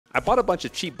I bought a bunch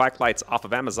of cheap bike lights off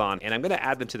of Amazon, and I'm gonna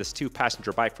add them to this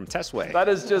 2-passenger bike from Testway. That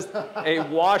is just a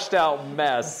washed out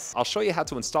mess. I'll show you how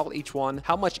to install each one,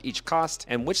 how much each cost,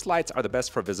 and which lights are the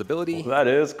best for visibility. That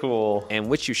is cool. And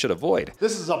which you should avoid.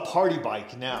 This is a party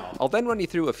bike now. I'll then run you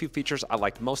through a few features I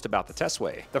liked most about the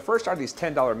Testway. The first are these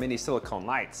 $10 mini silicone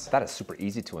lights. That is super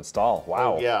easy to install.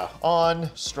 Wow. Oh, yeah. On,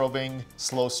 strobing,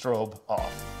 slow strobe,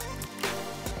 off.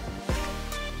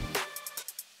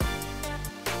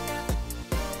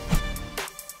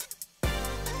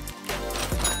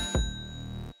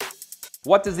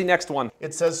 What is the next one?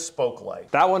 It says spoke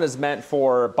light. That one is meant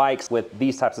for bikes with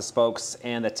these types of spokes,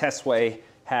 and the Testway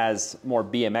has more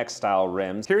BMX style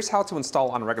rims. Here's how to install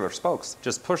on regular spokes.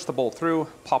 Just push the bolt through,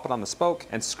 pop it on the spoke,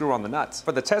 and screw on the nuts.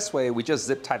 For the Testway, we just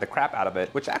zip tie the crap out of it,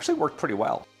 which actually worked pretty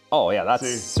well. Oh yeah, that's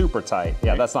super tight.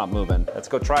 Yeah, that's not moving. Let's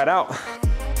go try it out.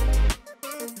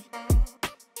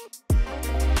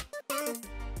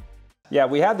 Yeah,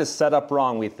 we had this set up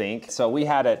wrong, we think. So we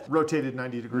had it rotated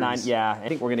 90 degrees. Yeah, I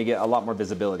think we're gonna get a lot more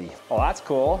visibility. Oh, that's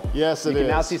cool. Yes, it is. You can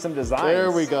now see some designs. There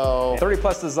we go.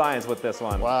 30+ designs with this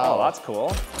one. Wow. Oh, that's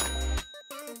cool.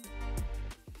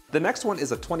 The next one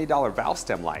is a $20 valve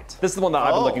stem light. This is the one that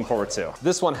I've been looking forward to.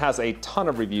 This one has a ton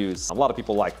of reviews. A lot of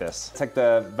people like this. Take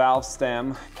the valve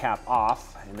stem cap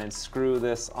off and then screw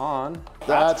this on.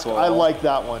 That's cool. I like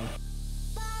that one.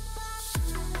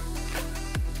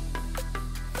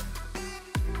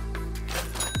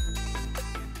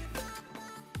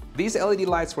 These LED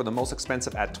lights were the most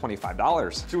expensive at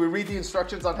 $25. Should we read the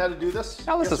instructions on how to do this?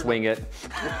 Now let's just wing it.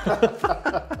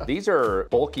 These are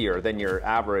bulkier than your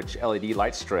average LED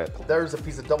light strip. There's a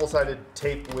piece of double-sided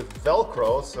tape with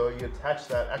Velcro, so you attach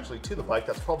that actually to the bike.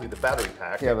 That's probably the battery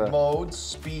pack. Yeah, mode,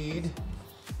 speed,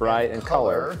 bright and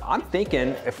color. I'm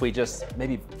thinking if we just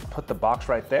maybe put the box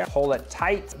right there, hold it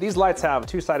tight. These lights have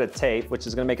 2-sided tape, which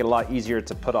is gonna make it a lot easier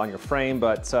to put on your frame,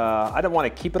 but I didn't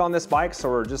want to keep it on this bike, so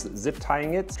we're just zip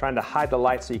tying it, trying to hide the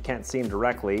light so you can't see them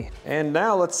directly. And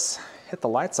now let's hit the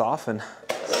lights off and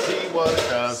see what it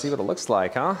does. See what it looks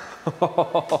like, huh?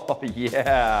 Oh,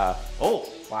 yeah. Oh,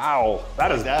 wow,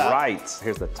 that is bright.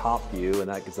 Here's the top view, and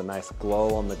that gives a nice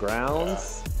glow on the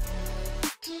grounds. Yeah.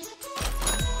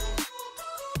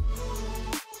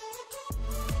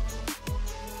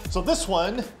 So this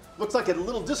one looks like a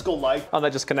little disco light. Oh,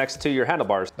 that just connects to your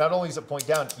handlebars. Not only does it point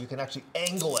down, you can actually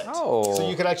angle it. Oh. So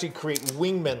you can actually create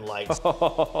wingman lights.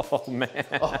 Oh, man.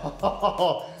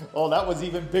 Oh, that was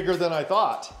even bigger than I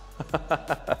thought.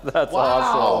 That's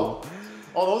awesome.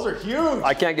 Oh, those are huge.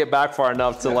 I can't get back far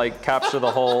enough to like capture the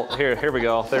whole, here we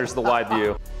go. There's the wide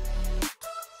view.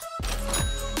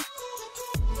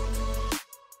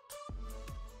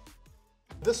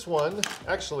 This one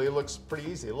actually looks pretty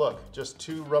easy. Look, just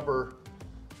 2 rubber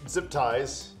zip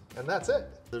ties, and that's it.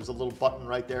 There's a little button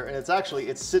right there, and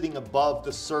it's sitting above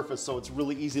the surface, so it's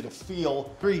really easy to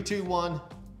feel. 3, 2, 1.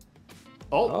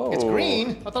 Oh, it's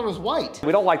green. I thought it was white.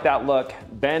 We don't like that look.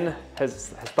 Ben has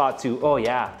thought to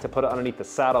put it underneath the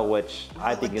saddle, which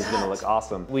I think is gonna look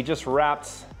awesome. We just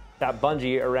wrapped that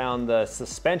bungee around the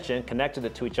suspension, connected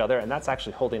it to each other, and that's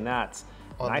actually holding that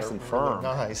nice and firm.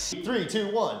 Really nice. 3,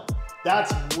 2, 1.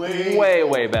 That's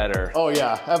way better. Oh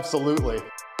yeah, absolutely.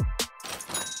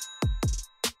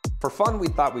 For fun, we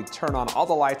thought we'd turn on all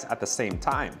the lights at the same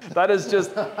time. That is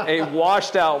just a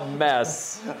washed out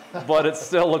mess, but it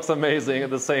still looks amazing at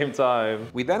the same time.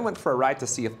 We then went for a ride to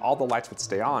see if all the lights would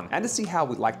stay on and to see how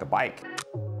we liked the bike.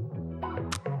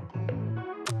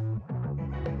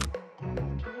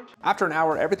 After an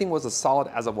hour, everything was as solid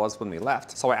as it was when we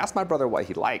left. So I asked my brother what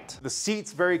he liked. The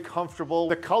seat's very comfortable.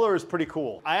 The color is pretty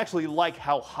cool. I actually like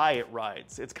how high it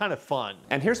rides. It's kind of fun.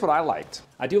 And here's what I liked.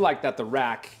 I do like that the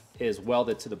rack is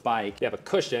welded to the bike. You have a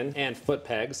cushion and foot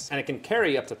pegs, and it can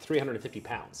carry up to 350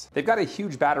 pounds. They've got a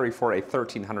huge battery for a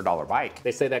 $1,300 bike.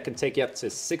 They say that can take you up to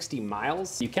 60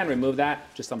 miles. You can remove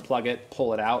that, just unplug it,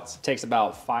 pull it out. It takes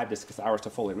about 5 to 6 hours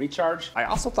to fully recharge. I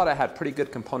also thought it had pretty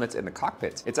good components in the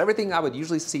cockpit. It's everything I would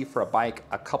usually see for a bike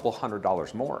a couple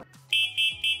 $100s more.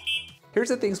 Here's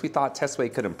the things we thought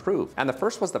Testway could improve, and the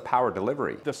first was the power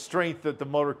delivery. The strength that the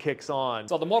motor kicks on.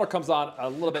 So the motor comes on a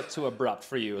little bit too abrupt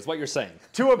for you, is what you're saying.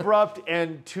 Too abrupt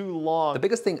and too long. The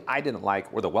biggest thing I didn't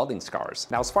like were the welding scars.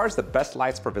 Now, as far as the best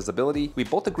lights for visibility, we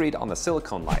both agreed on the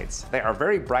silicone lights. They are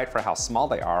very bright for how small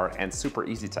they are and super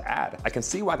easy to add. I can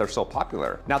see why they're so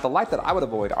popular. Now, the light that I would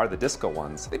avoid are the disco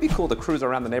ones. They'd be cool to cruise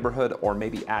around the neighborhood or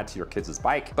maybe add to your kids'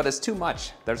 bike, but it's too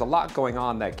much. There's a lot going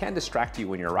on that can distract you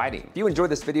when you're riding. If you enjoyed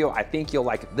this video, I think you'll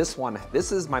like this one.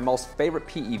 This is my most favorite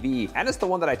PEV, and it's the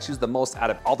one that I choose the most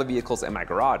out of all the vehicles in my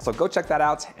garage. So go check that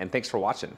out, and thanks for watching.